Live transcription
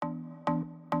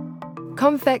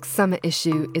Konfekt's summer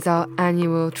issue is our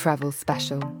annual travel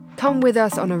special. Come with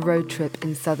us on a road trip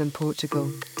in southern Portugal,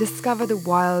 discover the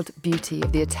wild beauty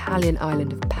of the Italian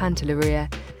island of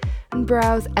Pantelleria, and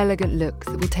browse elegant looks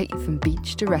that will take you from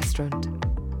beach to restaurant.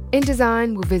 In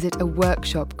design, we'll visit a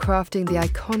workshop crafting the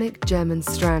iconic German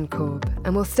Strandkorb,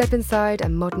 and we'll step inside a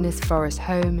modernist forest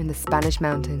home in the Spanish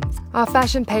mountains. Our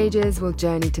fashion pages will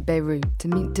journey to Beirut to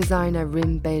meet designer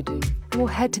Rim Beydoun, and we'll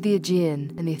head to the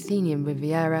Aegean and the Athenian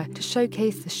Riviera to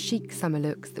showcase the chic summer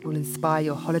looks that will inspire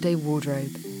your holiday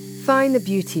wardrobe. Find the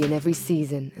beauty in every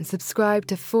season and subscribe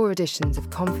to 4 editions of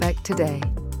Konfekt today.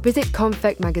 Visit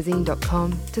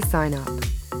konfektmagazine.com to sign up.